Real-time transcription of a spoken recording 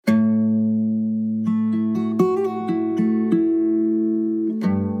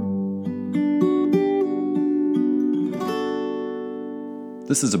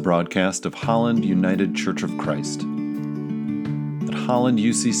This is a broadcast of Holland United Church of Christ. At Holland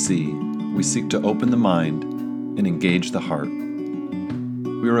UCC, we seek to open the mind and engage the heart.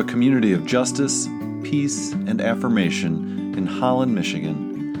 We are a community of justice, peace, and affirmation in Holland,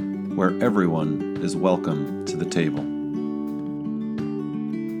 Michigan, where everyone is welcome to the table.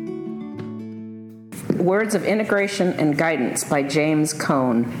 Words of Integration and Guidance by James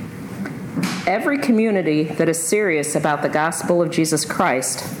Cone. Every community that is serious about the gospel of Jesus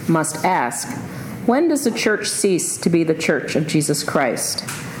Christ must ask, when does the church cease to be the church of Jesus Christ?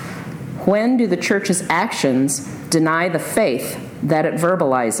 When do the church's actions deny the faith that it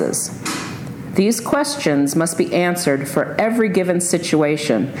verbalizes? These questions must be answered for every given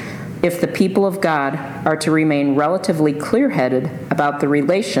situation if the people of God are to remain relatively clear-headed about the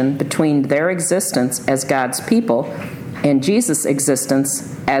relation between their existence as God's people and Jesus'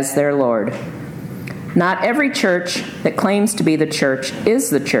 existence as their Lord. Not every church that claims to be the church is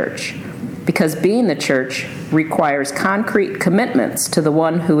the church, because being the church requires concrete commitments to the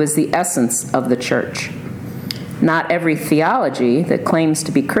one who is the essence of the church. Not every theology that claims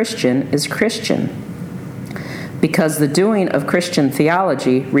to be Christian is Christian, because the doing of Christian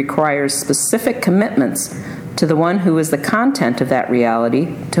theology requires specific commitments to the one who is the content of that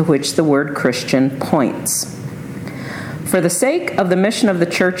reality to which the word Christian points. For the sake of the mission of the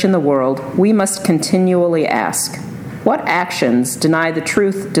church in the world, we must continually ask, what actions deny the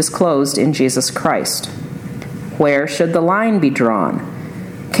truth disclosed in Jesus Christ? Where should the line be drawn?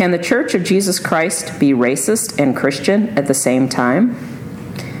 Can the Church of Jesus Christ be racist and Christian at the same time?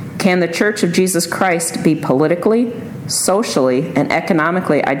 Can the Church of Jesus Christ be politically, socially, and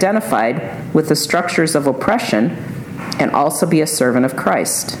economically identified with the structures of oppression and also be a servant of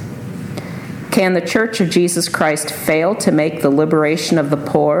Christ? Can the Church of Jesus Christ fail to make the liberation of the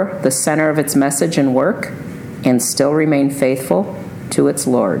poor the center of its message and work and still remain faithful to its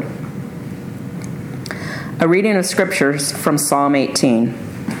Lord? A reading of scriptures from Psalm 18.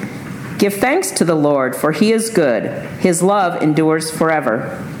 Give thanks to the Lord, for he is good. His love endures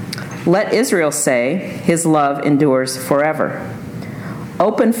forever. Let Israel say, his love endures forever.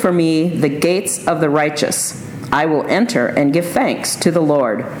 Open for me the gates of the righteous. I will enter and give thanks to the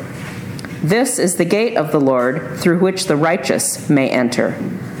Lord. This is the gate of the Lord, through which the righteous may enter.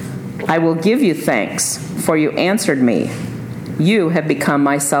 I will give you thanks, for you answered me. You have become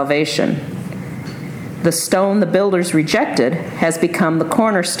my salvation. The stone the builders rejected has become the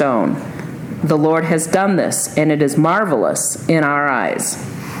cornerstone. The Lord has done this, and it is marvelous in our eyes.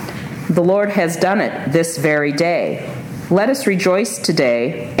 The Lord has done it this very day. Let us rejoice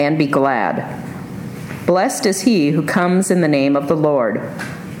today and be glad. Blessed is he who comes in the name of the Lord.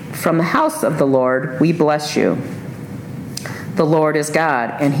 From the house of the Lord we bless you. The Lord is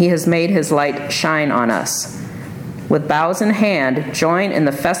God, and he has made his light shine on us. With bows in hand, join in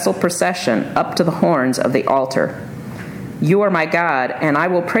the festal procession up to the horns of the altar. You are my God, and I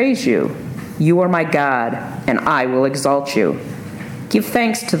will praise you. You are my God, and I will exalt you. Give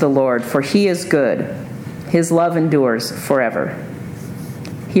thanks to the Lord, for he is good. His love endures forever.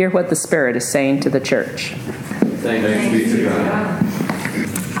 Hear what the Spirit is saying to the church. Thanks be to God.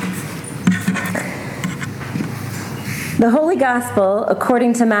 The Holy Gospel,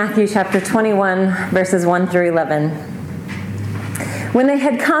 according to Matthew chapter 21, verses 1 through 11. When they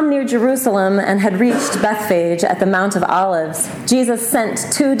had come near Jerusalem and had reached Bethphage at the Mount of Olives, Jesus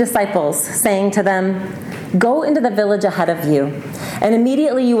sent 2 disciples, saying to them, Go into the village ahead of you, and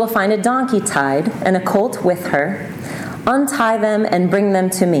immediately you will find a donkey tied and a colt with her. Untie them and bring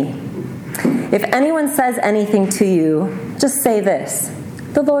them to me. If anyone says anything to you, just say this,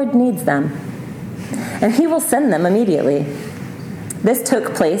 the Lord needs them, and he will send them immediately. This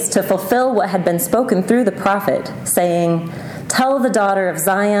took place to fulfill what had been spoken through the prophet, saying, Tell the daughter of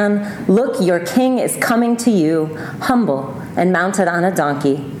Zion, look, your king is coming to you, humble and mounted on a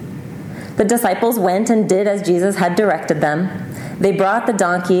donkey. The disciples went and did as Jesus had directed them. They brought the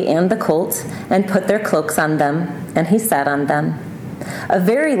donkey and the colt and put their cloaks on them, and he sat on them. A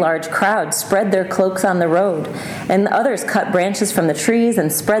very large crowd spread their cloaks on the road, and others cut branches from the trees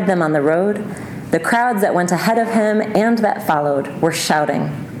and spread them on the road. The crowds that went ahead of him and that followed were shouting,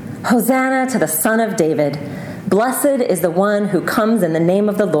 Hosanna to the Son of David! Blessed is the one who comes in the name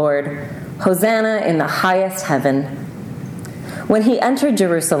of the Lord! Hosanna in the highest heaven! When he entered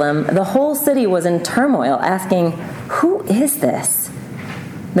Jerusalem, the whole city was in turmoil, asking, Who is this?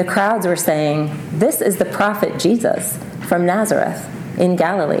 The crowds were saying, This is the prophet Jesus from Nazareth in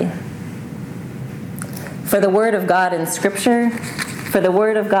Galilee. For the word of God in Scripture, for the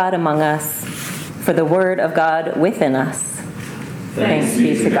word of God among us, for the word of God within us. Thanks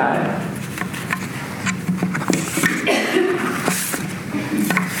be to God.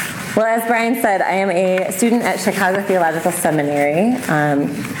 Well, as Brian said, I am a student at Chicago Theological Seminary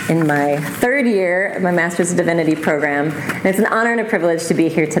in my third year of my Master's of Divinity program, and it's an honor and a privilege to be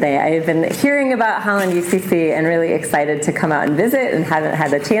here today. I've been hearing about Holland UCC and really excited to come out and visit and haven't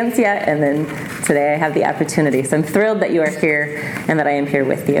had the chance yet, and then today I have the opportunity. So I'm thrilled that you are here and that I am here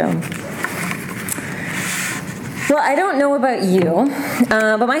with you. Well, I don't know about you,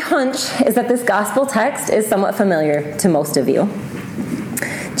 but my hunch is that this gospel text is somewhat familiar to most of you.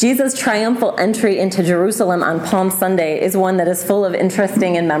 Jesus' triumphal entry into Jerusalem on Palm Sunday is one that is full of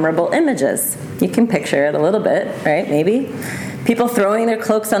interesting and memorable images. You can picture it a little bit, right? Maybe. People throwing their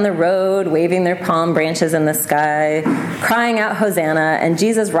cloaks on the road, waving their palm branches in the sky, crying out Hosanna, and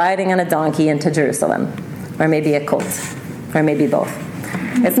Jesus riding on a donkey into Jerusalem. Or maybe a colt. Or maybe both.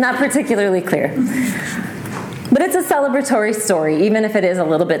 It's not particularly clear. But it's a celebratory story, even if it is a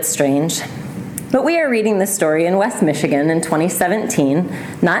little bit strange. But we are reading this story in West Michigan in 2017,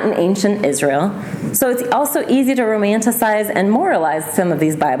 not in ancient Israel. So it's also easy to romanticize and moralize some of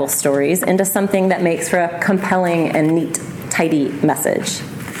these Bible stories into something that makes for a compelling and neat, tidy message.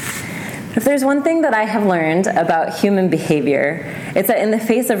 If there's one thing that I have learned about human behavior, it's that in the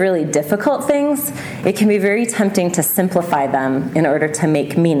face of really difficult things, it can be very tempting to simplify them in order to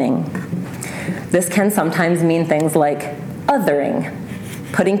make meaning. This can sometimes mean things like othering,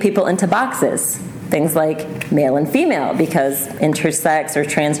 putting people into boxes, things like male and female, because intersex or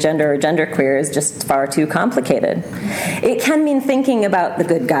transgender or genderqueer is just far too complicated. It can mean thinking about the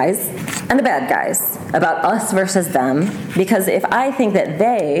good guys and the bad guys, about us versus them, because if I think that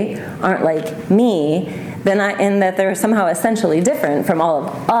they aren't like me, and that they're somehow essentially different from all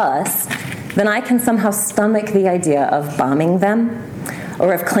of us, then I can somehow stomach the idea of bombing them,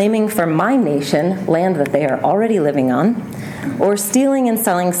 or of claiming for my nation land that they are already living on, or stealing and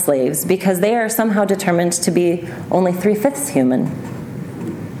selling slaves because they are somehow determined to be only 3/5 human.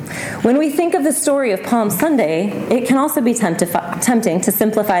 When we think of the story of Palm Sunday, it can also be tempting to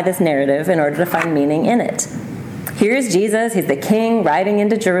simplify this narrative in order to find meaning in it. Here's Jesus, he's the king riding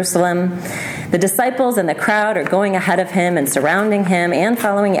into Jerusalem. The disciples and the crowd are going ahead of him and surrounding him and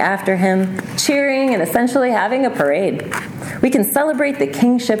following after him, cheering and essentially having a parade. We can celebrate the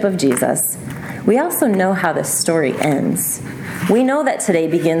kingship of Jesus. We also know how this story ends. We know that today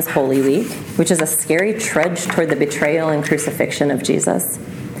begins Holy Week, which is a scary trudge toward the betrayal and crucifixion of Jesus.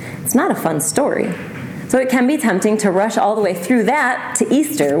 It's not a fun story. So it can be tempting to rush all the way through that to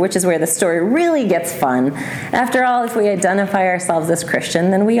Easter, which is where the story really gets fun. After all, if we identify ourselves as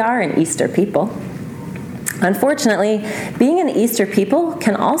Christian, then we are an Easter people. Unfortunately, being an Easter people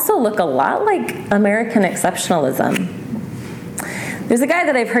can also look a lot like American exceptionalism. There's a guy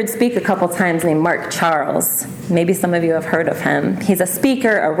that I've heard speak a couple times named Mark Charles. Maybe some of you have heard of him. He's a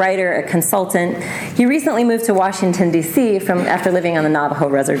speaker, a writer, a consultant. He recently moved to Washington, D.C. after living on the Navajo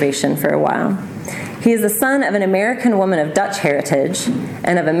reservation for a while. He is the son of an American woman of Dutch heritage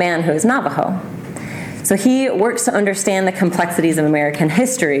and of a man who is Navajo. So he works to understand the complexities of American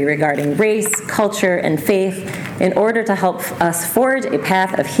history regarding race, culture, and faith in order to help us forge a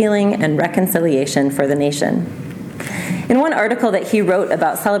path of healing and reconciliation for the nation. In one article that he wrote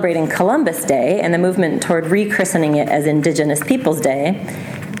about celebrating Columbus Day and the movement toward rechristening it as Indigenous Peoples Day,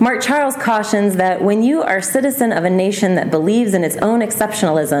 Mark Charles cautions that when you are a citizen of a nation that believes in its own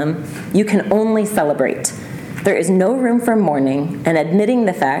exceptionalism, you can only celebrate. There is no room for mourning and admitting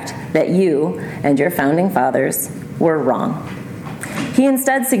the fact that you and your founding fathers were wrong. He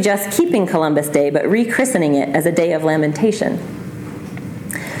instead suggests keeping Columbus Day but rechristening it as a day of lamentation.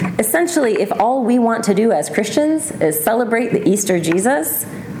 Essentially, if all we want to do as Christians is celebrate the Easter Jesus,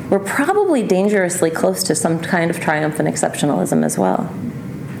 we're probably dangerously close to some kind of triumphant exceptionalism as well.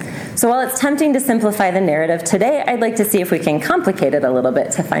 So while it's tempting to simplify the narrative, today I'd like to see if we can complicate it a little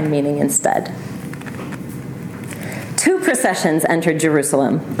bit to find meaning instead. 2 processions entered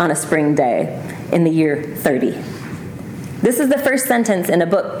Jerusalem on a spring day in the year 30. This is the first sentence in a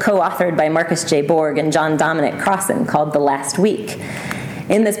book co-authored by Marcus J. Borg and John Dominic Crossan called The Last Week.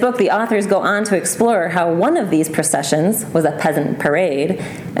 In this book, the authors go on to explore how one of these processions was a peasant parade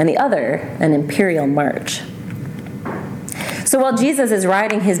and the other an imperial march. So while Jesus is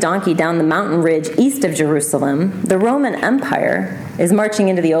riding his donkey down the mountain ridge east of Jerusalem, the Roman Empire is marching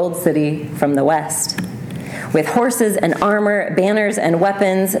into the old city from the west. With horses and armor, banners and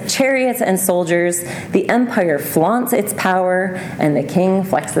weapons, chariots and soldiers, the empire flaunts its power and the king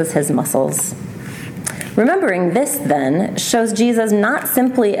flexes his muscles. Remembering this, then, shows Jesus not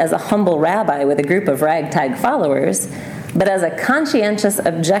simply as a humble rabbi with a group of ragtag followers, but as a conscientious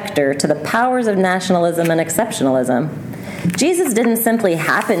objector to the powers of nationalism and exceptionalism. Jesus didn't simply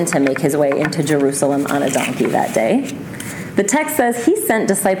happen to make his way into Jerusalem on a donkey that day. The text says he sent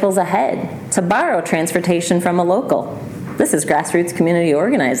disciples ahead to borrow transportation from a local. This is grassroots community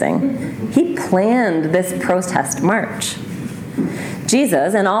organizing. He planned this protest march.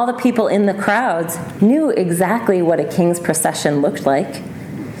 Jesus and all the people in the crowds knew exactly what a king's procession looked like.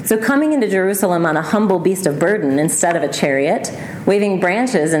 So coming into Jerusalem on a humble beast of burden instead of a chariot, waving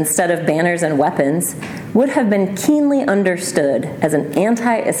branches instead of banners and weapons, would have been keenly understood as an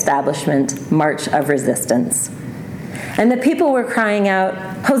anti-establishment march of resistance. And the people were crying out,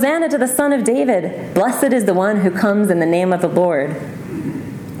 "Hosanna to the Son of David! Blessed is the one who comes in the name of the Lord."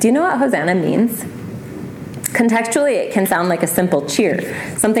 Do you know what Hosanna means? Contextually, it can sound like a simple cheer,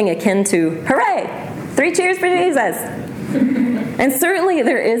 something akin to, "Hooray! 3 cheers for Jesus!" And certainly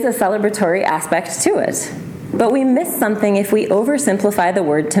there is a celebratory aspect to it. But we miss something if we oversimplify the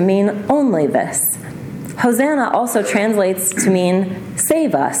word to mean only this. Hosanna also translates to mean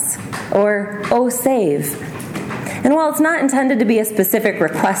save us, or oh save. And while it's not intended to be a specific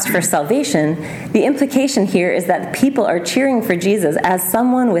request for salvation, the implication here is that people are cheering for Jesus as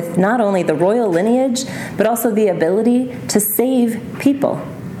someone with not only the royal lineage, but also the ability to save people.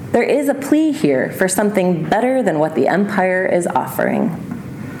 There is a plea here for something better than what the empire is offering.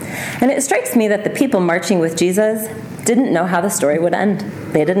 And it strikes me that the people marching with Jesus didn't know how the story would end.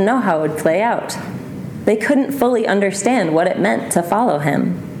 They didn't know how it would play out. They couldn't fully understand what it meant to follow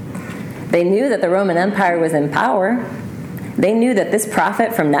him. They knew that the Roman Empire was in power. They knew that this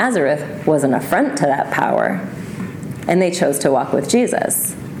prophet from Nazareth was an affront to that power. And they chose to walk with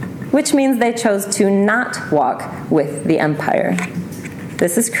Jesus, which means they chose to not walk with the empire.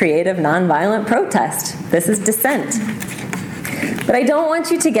 This is creative, nonviolent protest. This is dissent. But I don't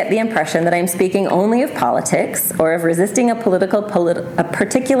want you to get the impression that I'm speaking only of politics or of resisting a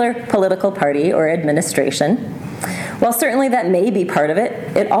particular political party or administration. While certainly that may be part of it,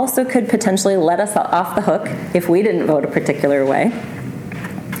 it also could potentially let us off the hook if we didn't vote a particular way.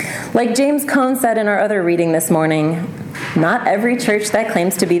 Like James Cone said in our other reading this morning, not every church that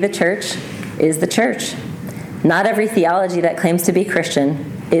claims to be the church is the church. Not every theology that claims to be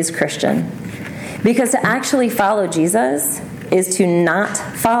Christian is Christian. Because to actually follow Jesus is to not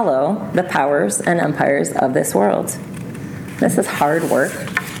follow the powers and empires of this world. This is hard work,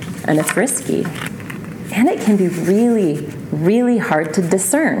 and it's risky. And it can be really, really hard to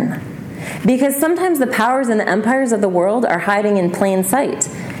discern. Because sometimes the powers and the empires of the world are hiding in plain sight,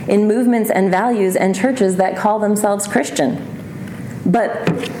 in movements and values and churches that call themselves Christian. But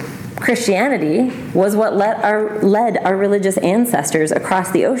Christianity was what led our religious ancestors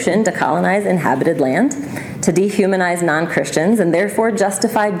across the ocean to colonize inhabited land, to dehumanize non-Christians, and therefore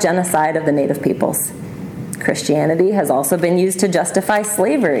justify genocide of the native peoples. Christianity has also been used to justify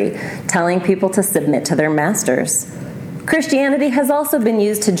slavery, telling people to submit to their masters. Christianity has also been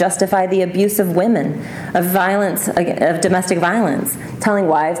used to justify the abuse of women, of domestic violence, telling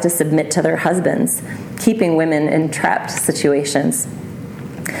wives to submit to their husbands, keeping women in trapped situations.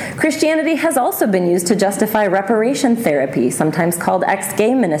 Christianity has also been used to justify reparation therapy, sometimes called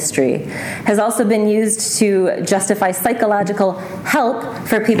ex-gay ministry, has also been used to justify psychological help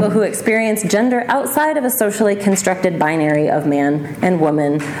for people who experience gender outside of a socially constructed binary of man and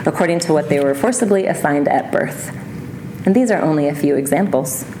woman, according to what they were forcibly assigned at birth. And these are only a few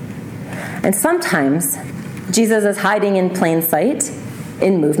examples. And sometimes Jesus is hiding in plain sight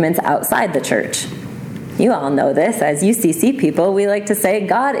in movements outside the church. You all know this. As UCC people, we like to say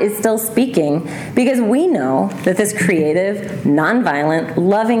God is still speaking because we know that this creative, nonviolent,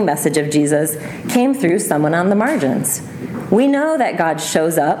 loving message of Jesus came through someone on the margins. We know that God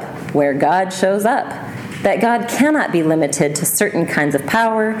shows up where God shows up, that God cannot be limited to certain kinds of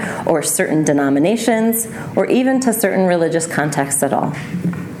power or certain denominations or even to certain religious contexts at all.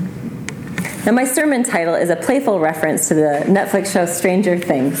 Now, my sermon title is a playful reference to the Netflix show Stranger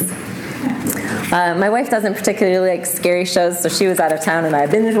Things. My wife doesn't particularly like scary shows, so she was out of town, and I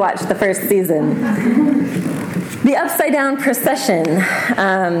binge-watched the first season. The upside-down procession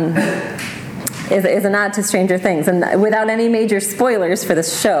is a nod to Stranger Things. And without any major spoilers for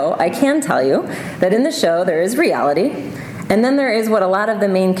this show, I can tell you that in the show there is reality, and then there is what a lot of the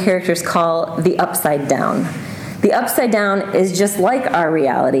main characters call the upside down. The upside down is just like our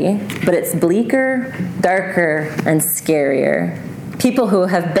reality, but it's bleaker, darker, and scarier. People who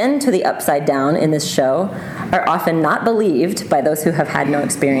have been to the upside down in this show are often not believed by those who have had no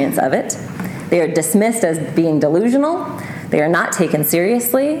experience of it. They are dismissed as being delusional. They are not taken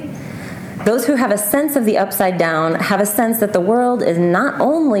seriously. Those who have a sense of the upside down have a sense that the world is not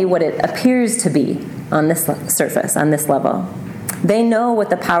only what it appears to be on this surface, on this level. They know what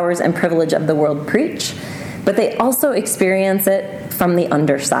the powers and privilege of the world preach, but they also experience it from the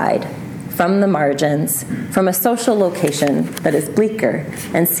underside, from the margins, from a social location that is bleaker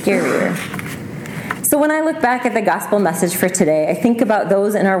and scarier. So when I look back at the gospel message for today, I think about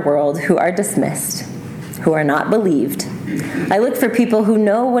those in our world who are dismissed, who are not believed. I look for people who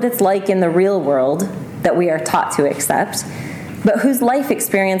know what it's like in the real world that we are taught to accept, but whose life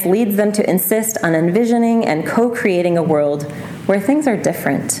experience leads them to insist on envisioning and co-creating a world where things are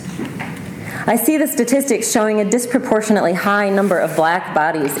different. I see the statistics showing a disproportionately high number of black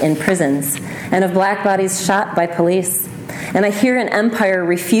bodies in prisons and of black bodies shot by police. And I hear an empire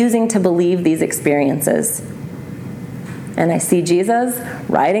refusing to believe these experiences. And I see Jesus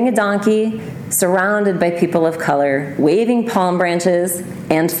riding a donkey, surrounded by people of color, waving palm branches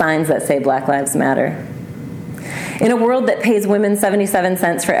and signs that say Black Lives Matter. In a world that pays women 77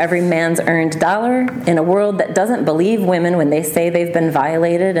 cents for every man's earned dollar, in a world that doesn't believe women when they say they've been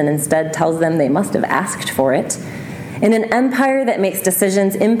violated and instead tells them they must have asked for it, in an empire that makes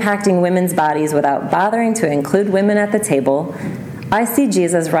decisions impacting women's bodies without bothering to include women at the table, I see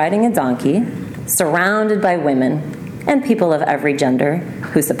Jesus riding a donkey, surrounded by women and people of every gender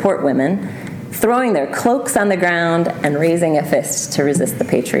who support women, throwing their cloaks on the ground and raising a fist to resist the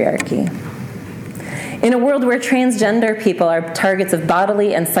patriarchy. In a world where transgender people are targets of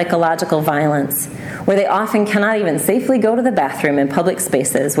bodily and psychological violence, where they often cannot even safely go to the bathroom in public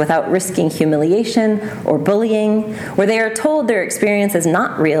spaces without risking humiliation or bullying, where they are told their experience is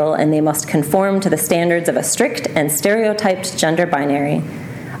not real and they must conform to the standards of a strict and stereotyped gender binary,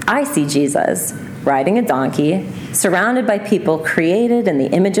 I see Jesus riding a donkey, surrounded by people created in the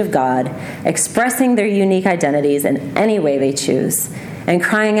image of God, expressing their unique identities in any way they choose, and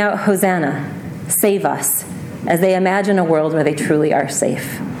crying out, "Hosanna, save us," as they imagine a world where they truly are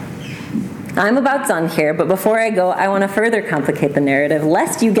safe. I'm about done here, but before I go, I want to further complicate the narrative,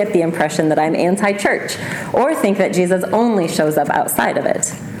 lest you get the impression that I'm anti-church, or think that Jesus only shows up outside of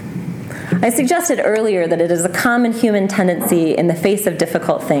it. I suggested earlier that it is a common human tendency in the face of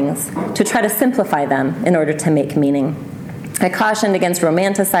difficult things to try to simplify them in order to make meaning. I cautioned against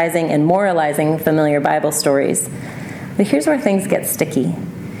romanticizing and moralizing familiar Bible stories. But here's where things get sticky.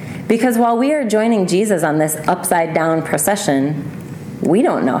 Because while we are joining Jesus on this upside-down procession, we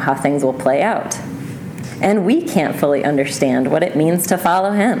don't know how things will play out. And we can't fully understand what it means to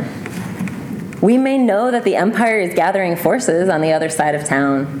follow him. We may know that the empire is gathering forces on the other side of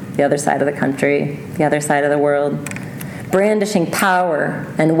town, the other side of the country, the other side of the world, brandishing power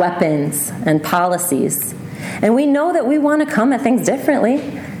and weapons and policies. And we know that we want to come at things differently,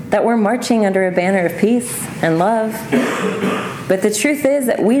 that we're marching under a banner of peace and love. But the truth is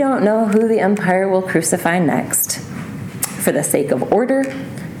that we don't know who the empire will crucify next. For the sake of order,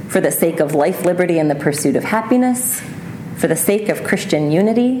 for the sake of life, liberty, and the pursuit of happiness, for the sake of Christian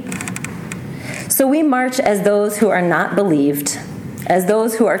unity. So we march as those who are not believed, as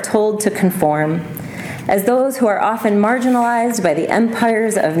those who are told to conform, as those who are often marginalized by the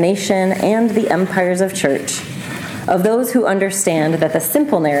empires of nation and the empires of church, of those who understand that the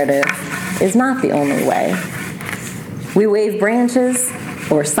simple narrative is not the only way. We wave branches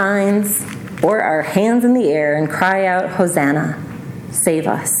or signs or our hands in the air and cry out, "Hosanna, save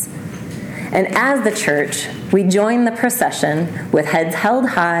us." And as the church, we join the procession with heads held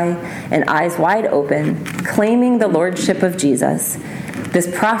high and eyes wide open, claiming the lordship of Jesus, this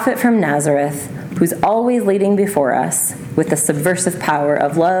prophet from Nazareth who's always leading before us with the subversive power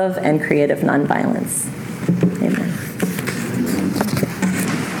of love and creative nonviolence. Amen.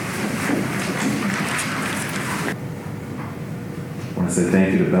 I want to say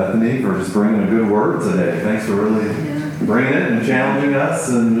thank you to Bethany for just bringing a good word today. Thanks for really bringing it and challenging us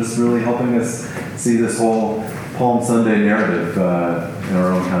and just really helping us see this whole Palm Sunday narrative in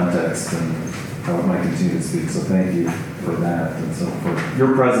our own context and how it might continue to speak. So thank you for that. And so for your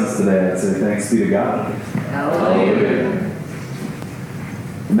presence today, I'd say thanks be to God. Hallelujah.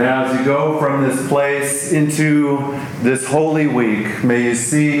 Now as you go from this place into this Holy Week, may you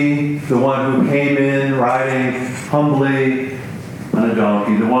see the one who came in riding humbly on a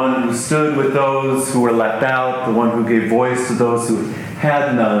donkey, the one who stood with those who were left out, the one who gave voice to those who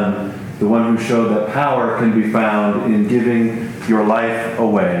had none, the one who showed that power can be found in giving your life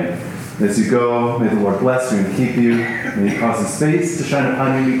away. As you go, may the Lord bless you and keep you. May he cause his face to shine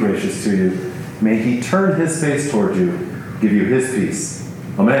upon you and be gracious to you. May he turn his face toward you, give you his peace.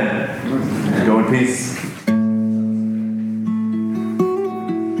 Amen. Go in peace.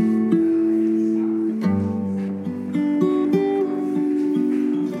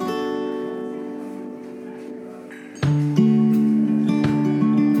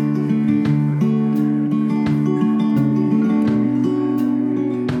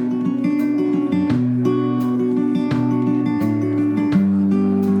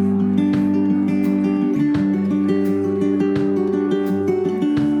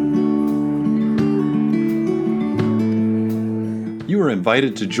 You are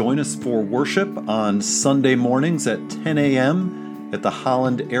invited to join us for worship on Sunday mornings at 10 a.m. at the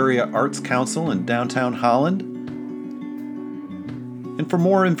Holland Area Arts Council in downtown Holland. And for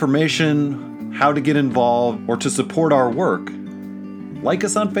more information, how to get involved, or to support our work, like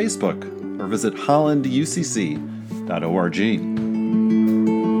us on Facebook or visit hollanducc.org.